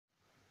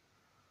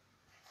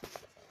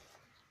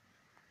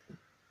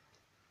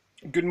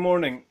Good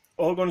morning.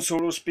 Olgon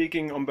Solo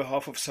speaking on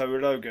behalf of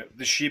Sauerlauge,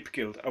 the Sheep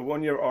Guild, a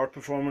one-year art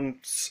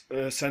performance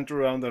centered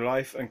around the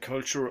life and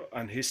culture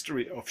and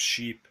history of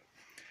sheep.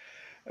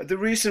 The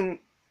reason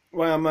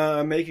why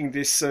I'm making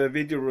this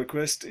video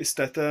request is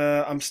that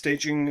I'm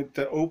staging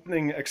the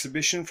opening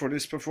exhibition for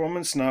this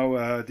performance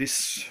now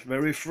this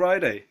very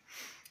Friday.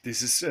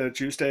 This is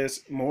Tuesday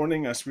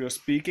morning as we are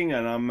speaking,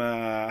 and I'm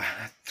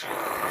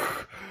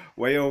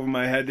way over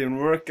my head in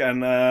work,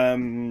 and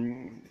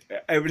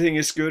everything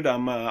is good.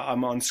 I'm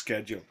on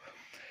schedule.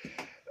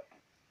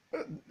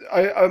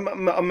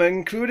 I'm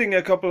including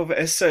a couple of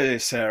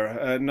essays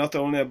here, not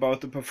only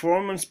about the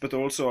performance, but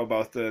also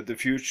about the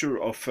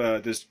future of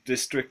this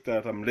district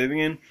that I'm living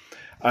in.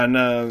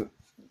 And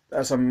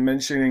as I'm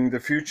mentioning the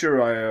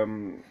future,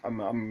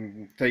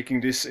 I'm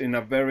taking this in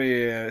a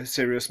very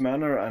serious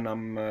manner, and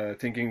I'm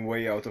thinking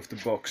way out of the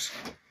box.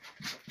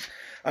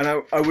 And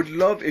I would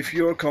love if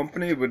your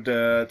company would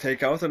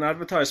take out an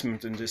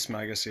advertisement in this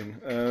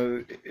magazine.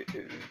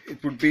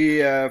 It would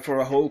be for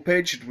a whole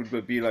page. It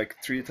would be like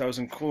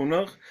 3,000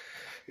 kroner.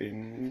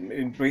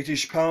 In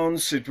British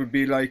pounds, it would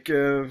be like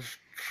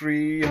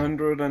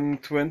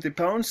 320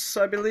 pounds,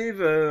 I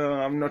believe.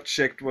 I've not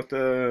checked what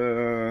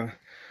the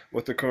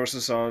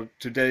courses are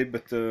today,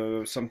 but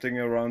something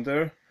around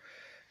there.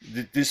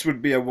 This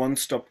would be a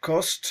one-stop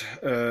cost.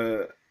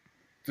 The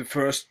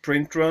first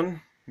print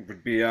run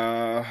would be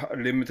a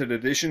limited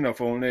edition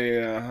of only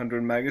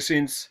 100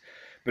 magazines,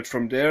 but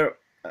from there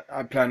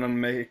I plan on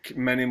make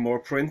many more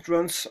print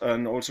runs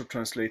and also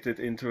translate it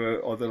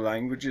into other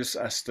languages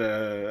as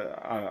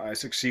I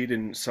succeed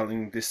in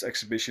selling this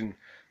exhibition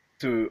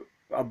to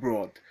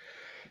abroad.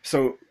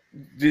 So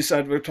this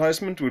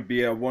advertisement would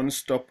be a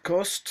one-stop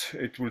cost.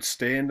 It will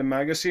stay in the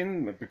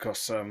magazine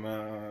because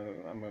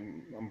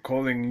I'm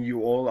calling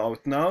you all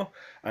out now,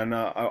 and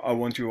I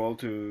want you all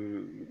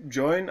to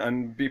join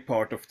and be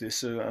part of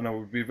this. And I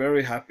would be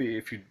very happy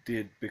if you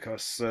did,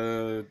 because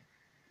I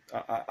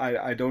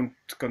don't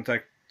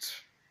contact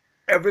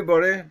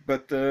everybody,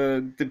 but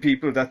the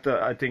people that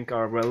I think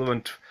are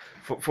relevant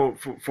for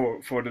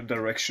the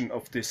direction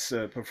of this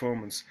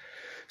performance.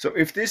 So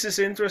if this is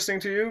interesting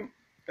to you,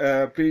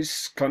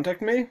 please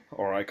contact me,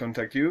 or I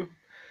contact you.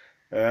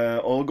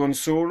 Olgon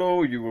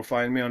Solo, you will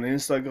find me on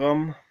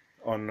Instagram,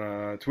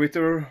 on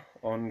Twitter,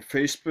 on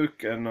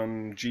Facebook, and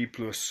on G+.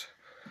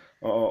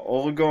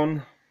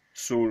 Olgon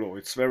Solo.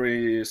 It's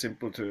very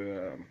simple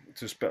to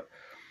spell.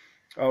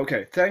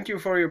 Okay, thank you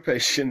for your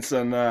patience,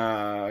 and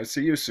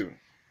see you soon.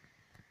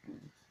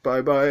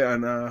 Bye bye,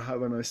 and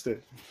have a nice day.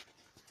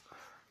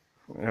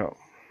 Yeah.